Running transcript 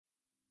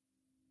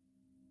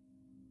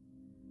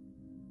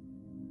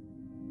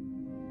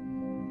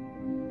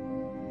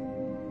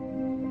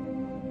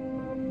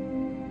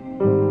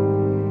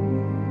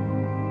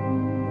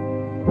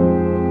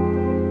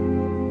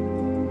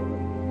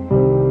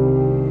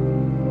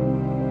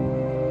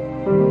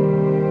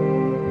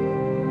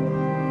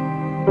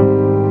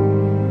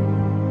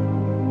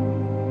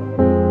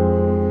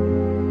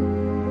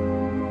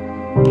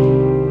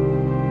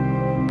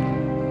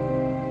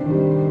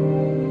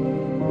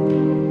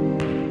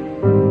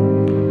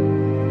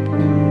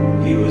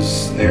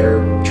there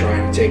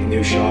trying to take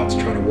new shots,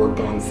 trying to work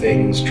on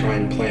things, try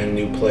and plan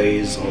new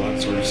plays, all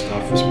that sort of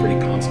stuff was pretty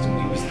constant.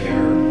 He was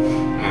there,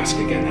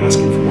 asking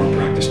for more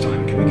practice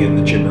time. Can we get in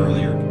the gym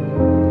earlier?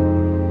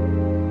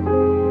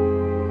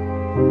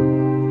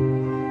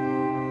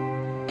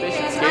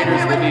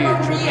 Skaters with the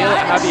Jamil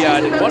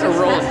Abiad, and what a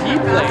role he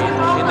played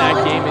in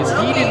that game is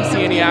he didn't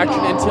see any action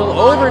until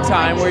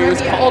overtime where he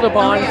was called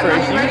upon for a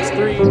huge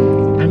three.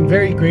 I'm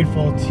very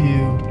grateful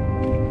to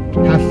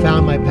have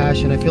found my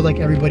passion. I feel like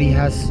everybody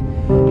has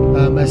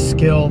a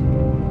skill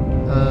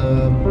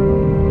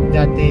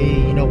that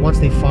they, once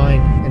they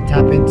find and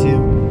tap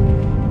into,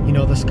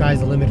 the sky's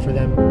the limit for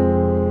them.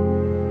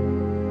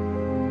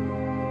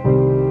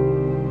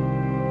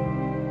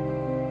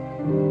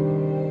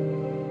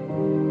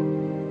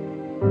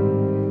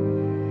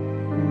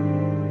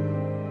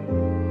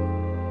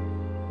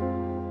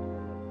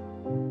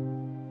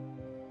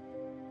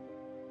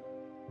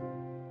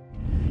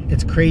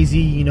 It's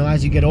crazy,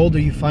 as you get older,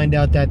 you find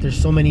out that there's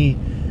so many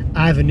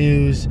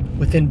avenues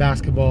within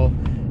basketball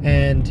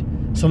and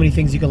so many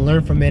things you can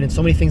learn from it and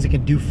so many things it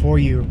can do for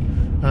you.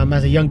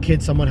 As a young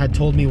kid, someone had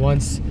told me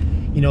once,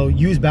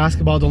 use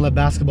basketball, don't let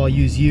basketball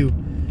use you.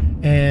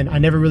 And I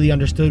never really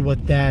understood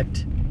what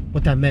that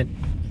meant.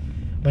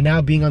 But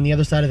now being on the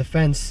other side of the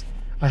fence,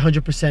 I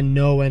 100%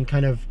 know and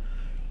kind of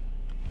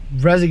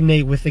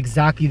resonate with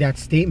exactly that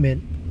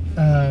statement.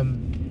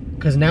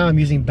 Because now I'm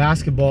using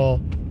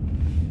basketball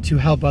to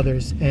help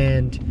others,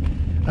 and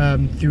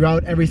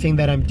throughout everything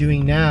that I'm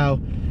doing now,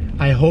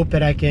 I hope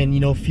that I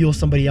can fuel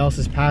somebody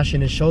else's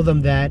passion and show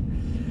them that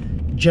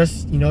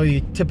just your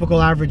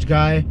typical average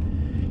guy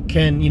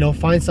can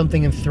find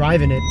something and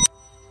thrive in it.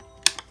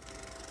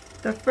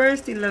 The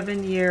first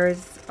 11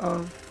 years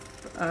of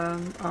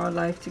our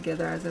life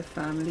together as a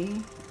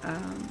family,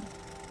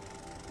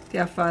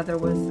 their father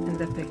was in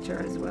the picture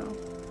as well.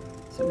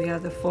 So we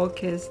had the 4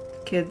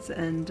 kids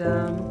and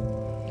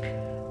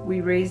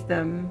we raised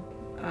them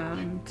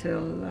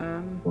till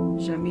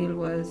Jamil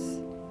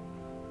was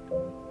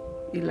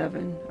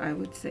 11, I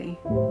would say.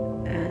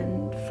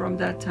 And from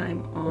that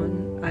time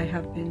on, I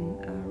have been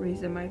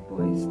raising my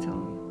boys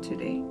till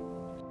today.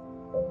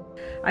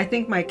 I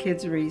think my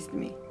kids raised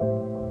me.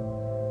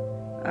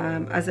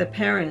 As a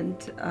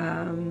parent,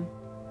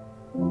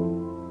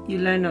 you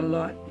learn a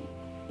lot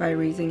by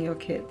raising your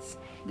kids.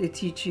 They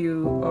teach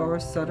you all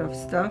sort of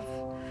stuff.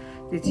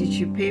 They teach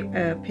you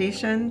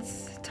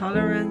patience,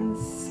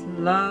 tolerance,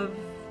 love,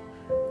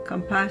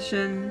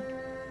 compassion,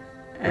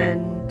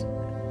 and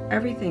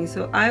everything.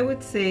 So I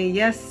would say,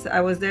 yes, I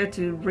was there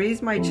to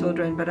raise my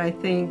children, but I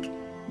think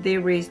they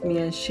raised me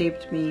and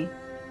shaped me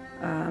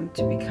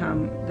to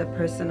become the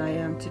person I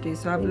am today.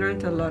 So I've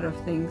learned a lot of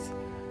things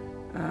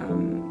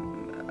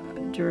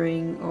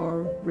during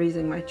or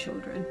raising my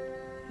children.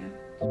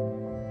 Yeah.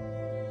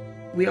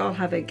 We all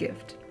have a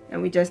gift,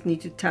 and we just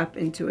need to tap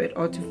into it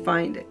or to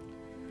find it.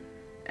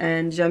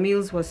 And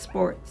Jamil's was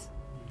sports.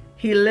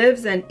 He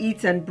lives and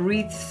eats and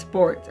breathes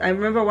sport. I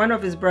remember one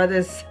of his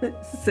brothers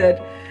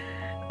said,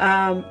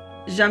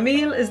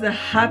 Jamil is the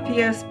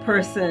happiest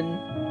person,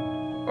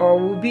 or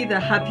will be the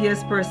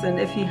happiest person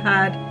if he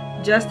had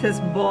just his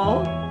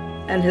ball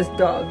and his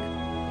dog.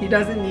 He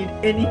doesn't need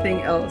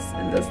anything else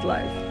in this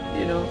life,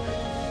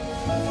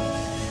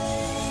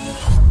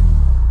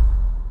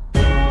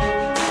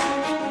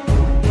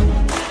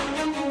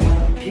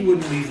 He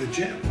wouldn't leave the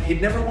gym.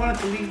 He'd never wanted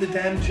to leave the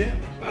damn gym.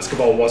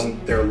 Basketball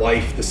wasn't their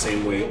life the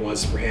same way it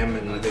was for him,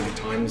 and I think at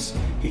times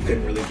he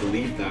couldn't really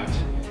believe that.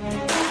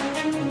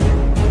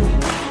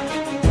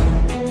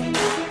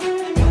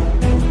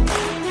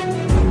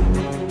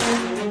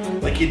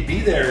 Like, he'd be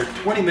there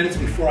 20 minutes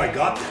before I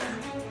got there,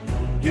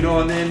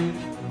 and then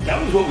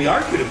that was what we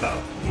argued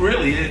about.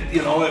 Really,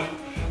 it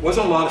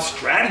wasn't a lot of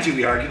strategy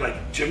we argued,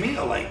 like,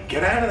 Jamil,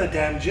 get out of the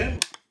damn gym.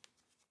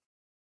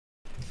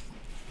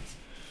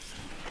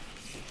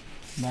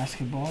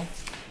 Basketball.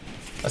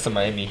 That's the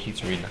Miami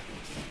Heat's arena.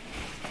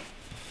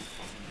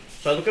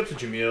 So I look up to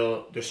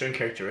Jamil. There's certain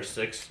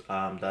characteristics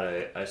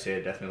that I say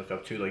I definitely look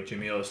up to. Like,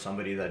 Jamil is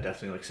somebody that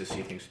definitely likes to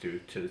see things through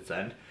to its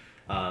end.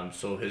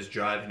 So his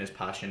drive and his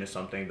passion is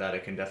something that I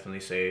can definitely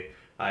say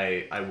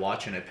I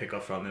watch and I pick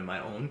up from in my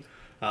own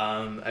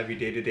every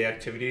day-to-day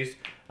activities.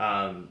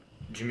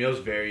 Jamil's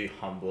very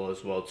humble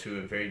as well too,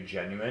 and very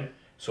genuine.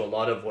 So a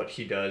lot of what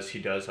he does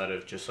out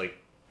of just like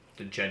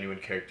the genuine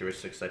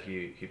characteristics that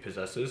he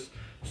possesses.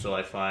 So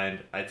I find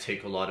I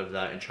take a lot of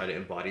that and try to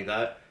embody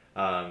that.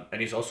 And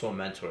he's also a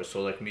mentor.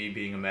 So like me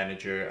being a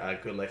manager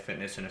at Good Life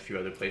Fitness and a few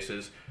other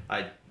places,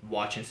 I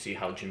watch and see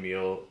how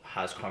Jamil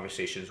has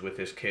conversations with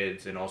his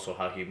kids and also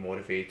how he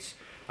motivates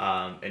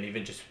and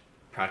even just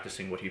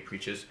practicing what he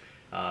preaches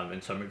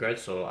in some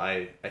regards. So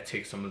I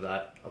take some of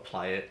that,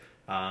 apply it.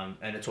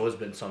 And it's always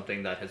been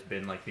something that has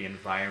been like the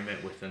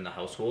environment within the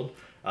household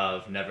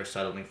of never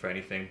settling for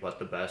anything but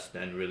the best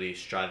and really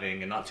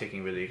striving and not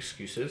taking really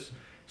excuses.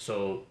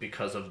 So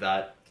because of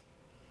that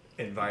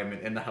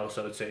environment in the house,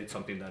 I would say it's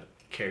something that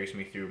carries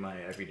me through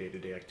my every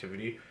day-to-day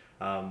activity,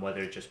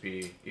 whether it just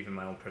be even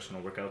my own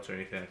personal workouts or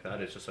anything like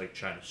that. It's just like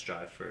trying to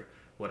strive for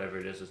whatever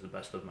it is the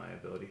best of my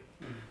ability.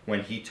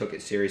 When he took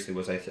it seriously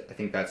was I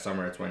think that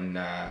summer. It's when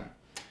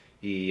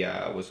he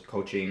was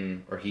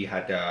coaching, or he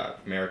had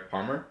Merrick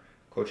Palmer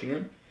coaching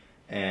him,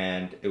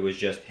 and it was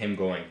just him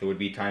going. There would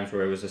be times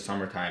where it was the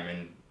summertime,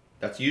 and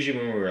that's usually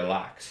when we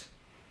relax.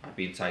 I'd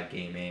be inside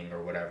gaming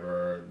or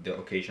whatever. The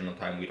occasional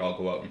time we'd all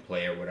go out and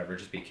play or whatever,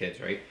 just be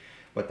kids, right?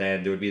 But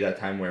then there would be that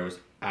time where it was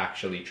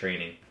actually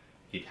training.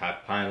 You'd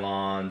have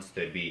pylons,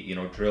 there'd be, you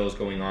know, drills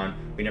going on.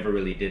 We never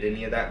really did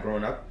any of that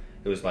growing up.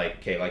 It was like,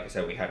 okay, like I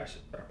said, we had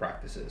our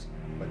practices.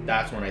 But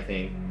that's when I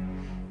think,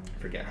 I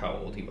forget how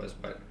old he was,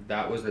 but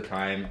that was the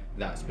time,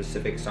 that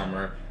specific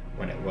summer,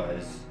 when it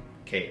was,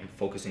 okay, I'm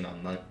focusing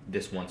on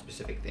this one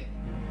specific thing.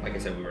 Like I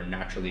said, we were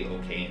naturally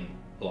okay in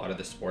a lot of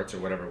the sports or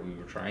whatever we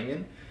were trying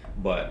in,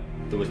 but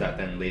there was that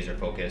then laser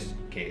focus,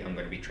 okay, I'm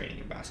going to be training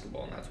in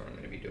basketball, and that's what I'm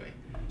going to be doing.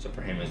 So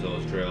for him, as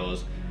those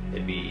drills,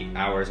 it'd be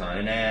hours on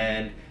an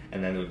end,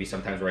 and then there would be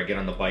sometimes where I get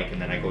on the bike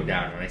and then I go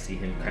down and I see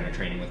him kind of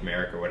training with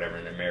Merrick or whatever,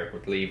 and then Merrick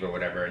would leave or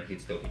whatever, and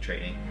he'd still be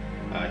training.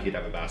 He'd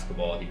have a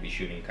basketball, he'd be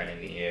shooting kind of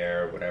in the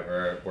air,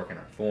 whatever, working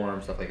on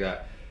form, stuff like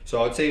that. So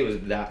I would say it was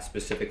that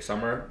specific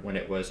summer when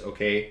it was,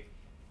 okay,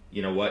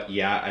 you know what,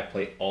 yeah, I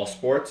play all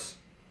sports,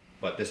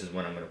 but this is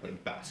when I'm going to play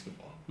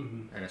basketball.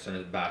 And as soon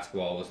as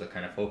basketball was the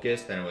kind of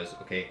focus, then it was,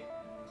 okay,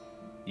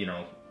 you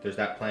know, there's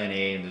that plan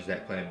A and there's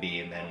that plan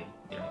B, and then,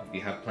 you know, if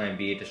you have plan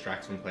B, it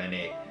distracts from plan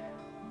A,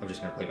 I'm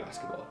just going to play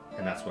basketball.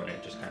 And that's when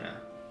it just kind of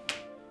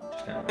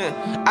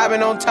I've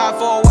been on top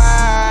for a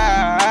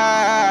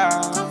while.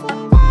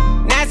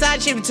 Now I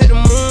chip it to the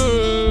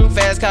moon.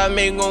 Fast car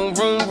make go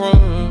vroom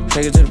vroom.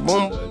 Take it to the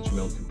boom.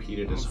 Jamil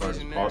competed as hard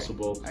as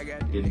possible,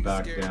 didn't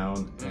back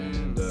down,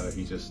 and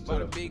he just you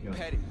know,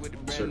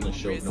 certainly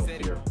showed no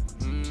fear.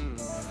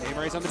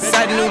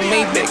 Side new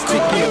Maybach,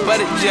 quick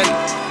butter jelly.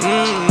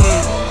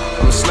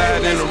 I'm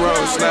sliding in the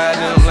road,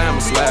 sliding in the lamb,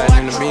 sliding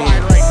in the beam.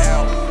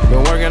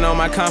 Been working on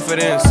my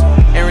confidence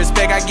and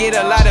respect. I get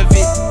a lot of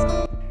it.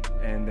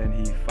 And then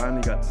he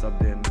finally got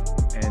subbed in,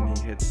 and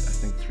he hit, I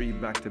think, 3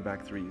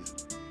 back-to-back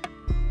threes.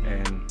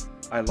 And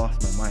I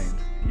lost my mind,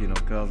 you know,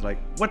 because I was like,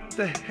 what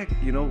the heck,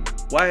 you know,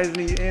 why isn't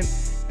he in?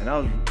 And I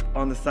was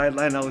on the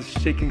sideline, I was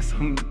shaking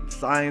some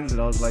signs, and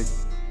I was like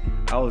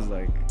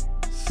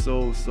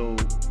so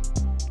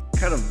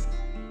kind of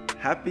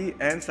happy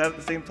and sad at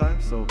the same time.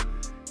 So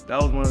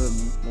that was one of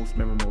the most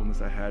memorable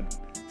moments I had,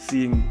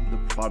 seeing the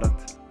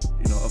product,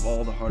 you know, of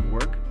all the hard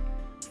work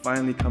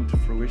finally come to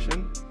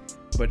fruition,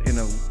 but in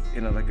a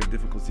like a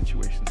difficult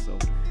situation. So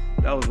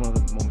that was one of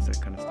the moments that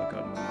kind of stuck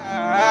out in my mind.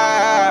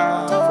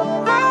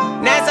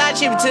 Now I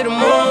chip it to the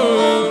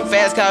moon.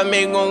 Fast car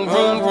make go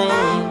vroom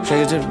vroom.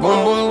 Take it to the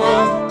boom boom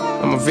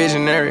boom. I'm a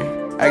visionary.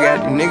 I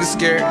got the niggas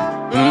scared.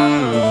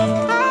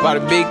 Bought a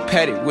big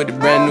patty with a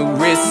brand new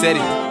wrist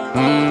setting.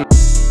 I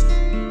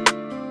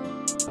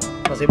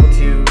was able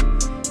to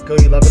go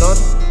to Lebanon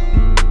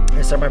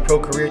and start my pro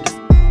career.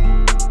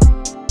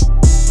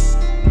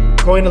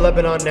 Going to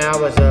Lebanon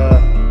now as a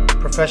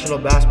professional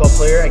basketball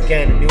player,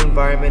 again, a new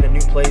environment, a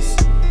new place,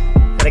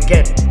 and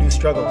again, new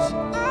struggles.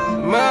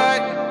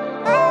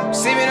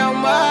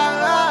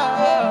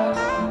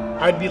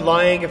 I'd be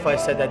lying if I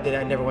said that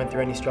I never went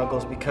through any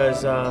struggles,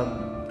 because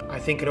I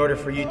think in order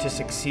for you to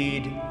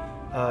succeed,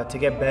 to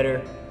get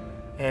better,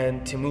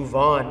 and to move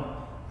on,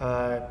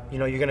 you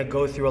know, you're going to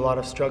go through a lot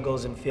of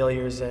struggles and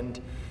failures,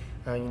 and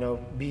you know,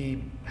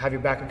 have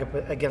your back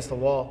against the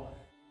wall.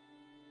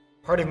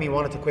 Part of me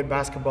wanted to quit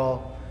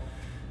basketball,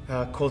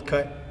 cold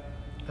cut.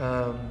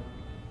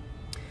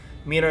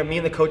 Me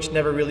and the coach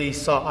never really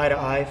saw eye to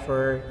eye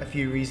for a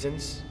few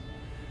reasons.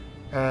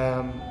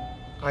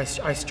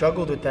 I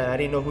struggled with that. I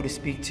didn't know who to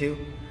speak to,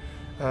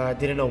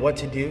 didn't know what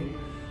to do,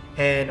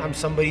 and I'm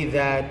somebody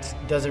that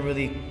doesn't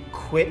really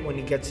quit when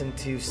he gets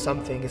into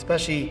something,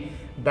 especially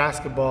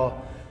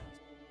basketball.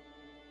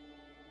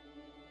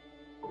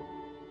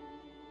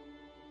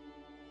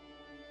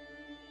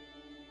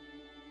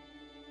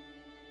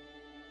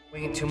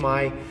 Going into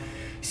my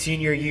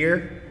senior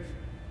year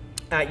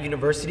at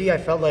university, I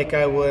felt like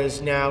I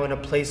was now in a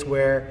place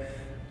where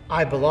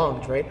I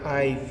belonged, right?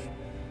 I've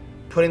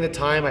put in the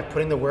time, I've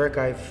put in the work,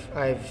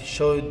 I've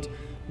showed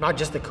not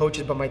just the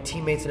coaches, but my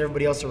teammates and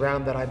everybody else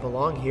around that I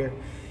belong here.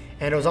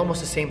 And it was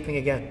almost the same thing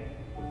again.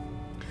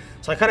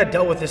 So I kind of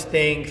dealt with this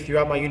thing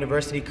throughout my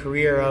university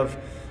career of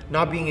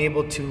not being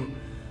able to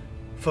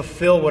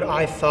fulfill what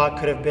I thought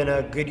could have been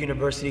a good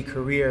university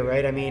career,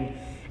 right? I mean,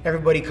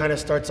 everybody kind of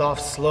starts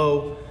off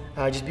slow,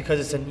 just because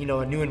it's a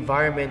new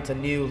environment, a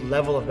new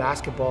level of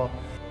basketball.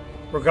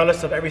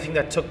 Regardless of everything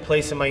that took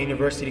place in my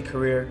university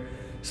career,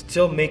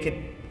 still make it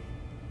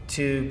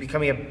to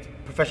becoming a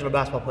professional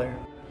basketball player.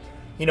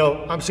 You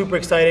know, I'm super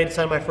excited,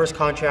 signed my first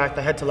contract,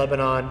 I head to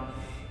Lebanon,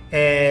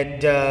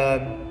 and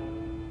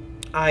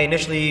I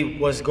initially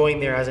was going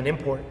there as an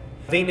import.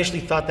 They initially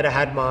thought that I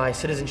had my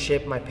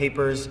citizenship, my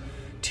papers,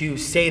 to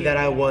say that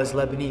I was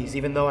Lebanese,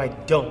 even though I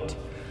don't.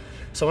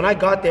 So when I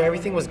got there,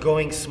 everything was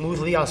going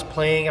smoothly. I was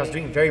playing, I was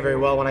doing very, very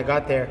well when I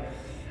got there.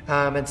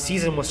 And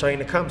season was starting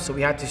to come, so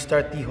we had to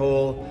start the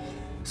whole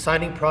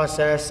signing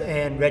process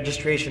and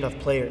registration of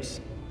players.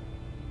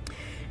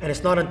 And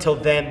it's not until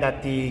then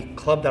that the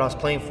club that I was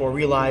playing for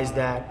realized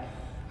that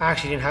I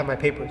actually didn't have my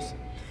papers.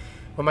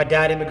 When my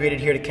dad immigrated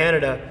here to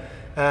Canada,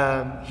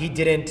 he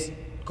didn't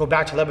go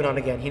back to Lebanon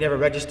again. He never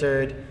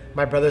registered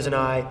my brothers and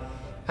I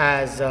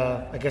as,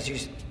 I guess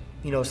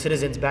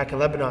citizens back in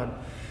Lebanon.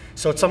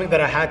 So it's something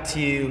that I had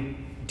to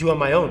do on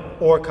my own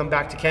or come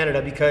back to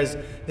Canada because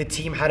the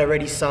team had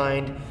already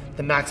signed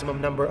the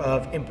maximum number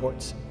of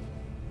imports.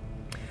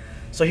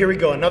 So here we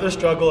go, another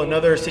struggle,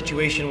 another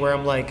situation where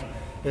I'm like,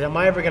 am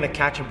I ever gonna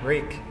catch a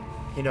break?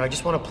 I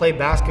just wanna play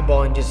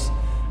basketball and just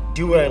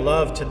do what I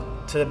love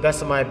to the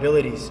best of my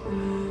abilities.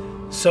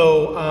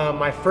 So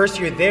my first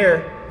year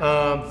there,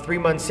 3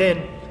 months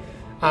in,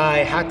 I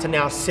had to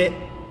now sit.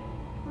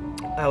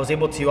 I was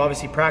able to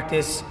obviously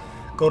practice,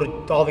 go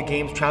to all the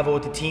games, travel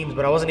with the teams,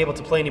 but I wasn't able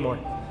to play anymore.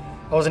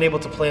 I wasn't able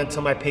to play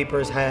until my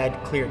papers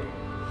had cleared.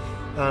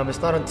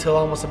 It's not until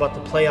almost about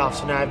the playoffs,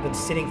 so now I've been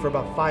sitting for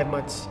about 5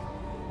 months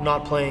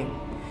not playing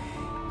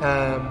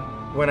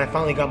when I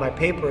finally got my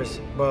papers.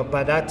 But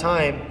by that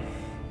time,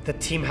 the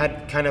team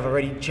had kind of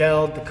already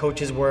gelled, the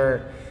coaches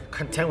were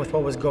content with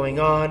what was going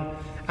on.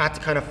 I had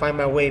to kind of find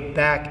my way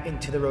back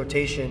into the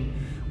rotation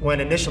when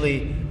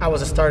initially I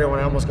was a starter when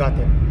I almost got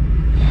there.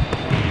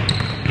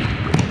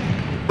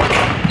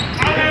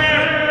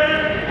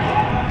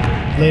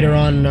 Later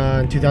on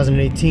in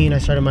 2018, I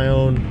started my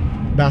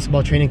own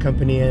basketball training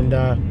company, and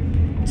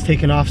it's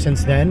taken off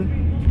since then.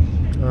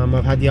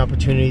 I've had the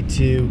opportunity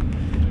to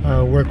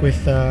work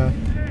with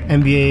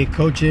NBA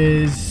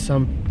coaches,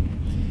 some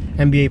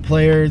NBA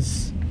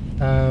players,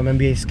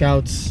 NBA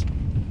scouts.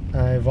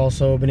 I've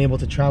also been able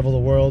to travel the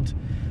world,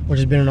 which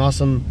has been an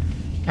awesome,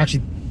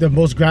 actually the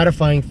most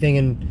gratifying thing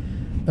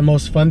and the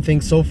most fun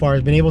thing so far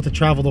has been able to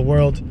travel the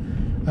world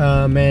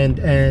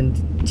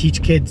and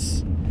teach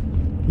kids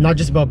not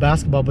just about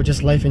basketball, but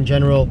just life in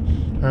general.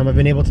 I've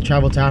been able to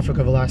travel to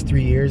Africa the last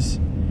 3 years.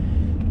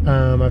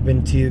 I've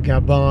been to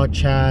Gabon,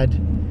 Chad,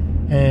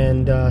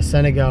 and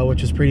Senegal,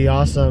 which was pretty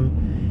awesome.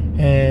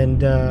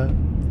 And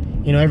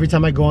every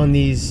time I go on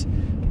these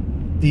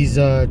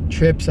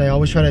trips, I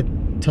always try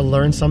to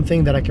learn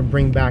something that I can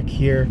bring back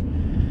here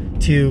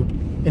to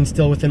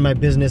instill within my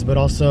business, but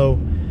also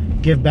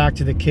give back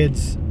to the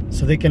kids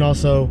so they can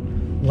also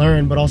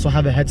learn, but also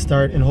have a head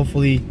start and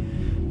hopefully,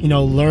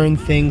 learn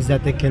things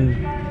that they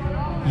can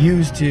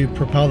use to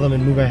propel them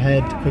and move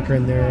ahead quicker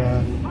in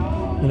their,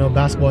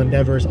 basketball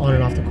endeavors on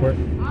and off the court.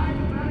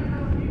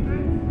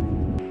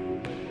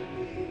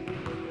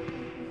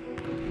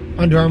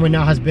 Under Armour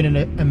now has been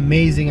an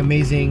amazing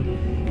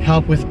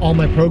help with all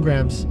my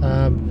programs.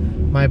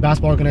 My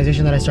basketball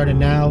organization that I started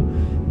now,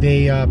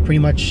 they pretty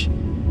much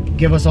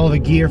give us all the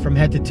gear from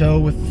head to toe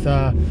with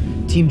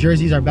team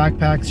jerseys, our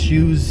backpacks,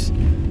 shoes,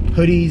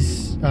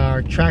 hoodies,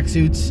 our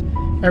tracksuits,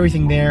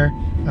 everything there.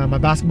 My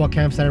basketball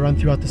camps that I run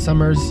throughout the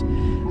summers,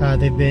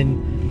 they've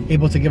been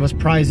able to give us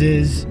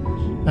prizes,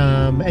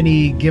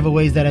 any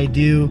giveaways that I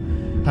do.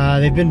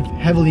 They've been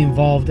heavily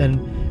involved,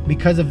 and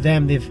because of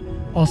them, they've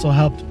also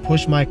helped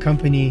push my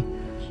company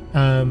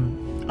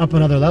up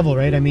another level,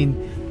 right? I mean,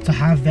 to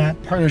have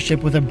that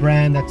partnership with a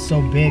brand that's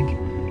so big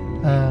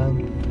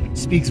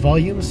speaks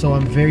volumes. So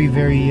I'm very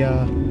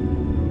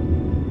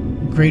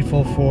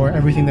grateful for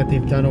everything that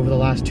they've done over the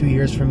last 2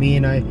 years for me,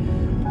 and I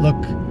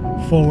look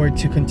forward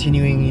to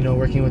continuing,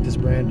 working with this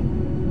brand.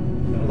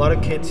 A lot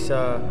of kids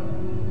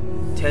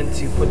tend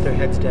to put their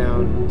heads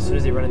down as soon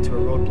as they run into a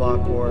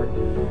roadblock or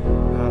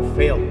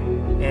fail,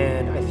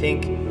 and I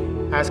think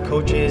as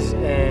coaches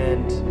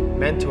and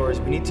mentors,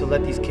 we need to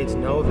let these kids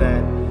know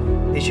that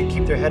they should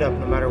keep their head up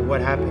no matter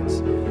what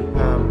happens.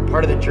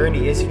 Part of the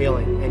journey is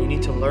failing, and you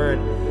need to learn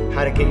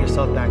how to get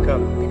yourself back up,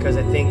 because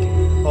I think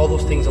all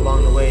those things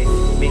along the way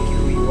make you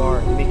who you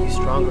are, they make you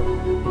stronger,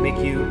 they make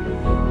you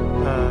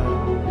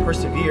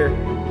persevere,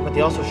 but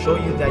they also show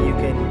you that you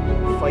can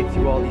fight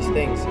through all these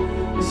things.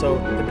 So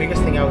the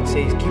biggest thing I would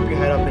say is keep your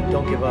head up and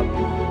don't give up.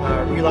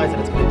 Realize that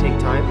it's going to take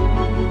time,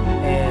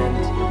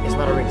 and it's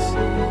not a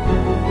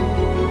race.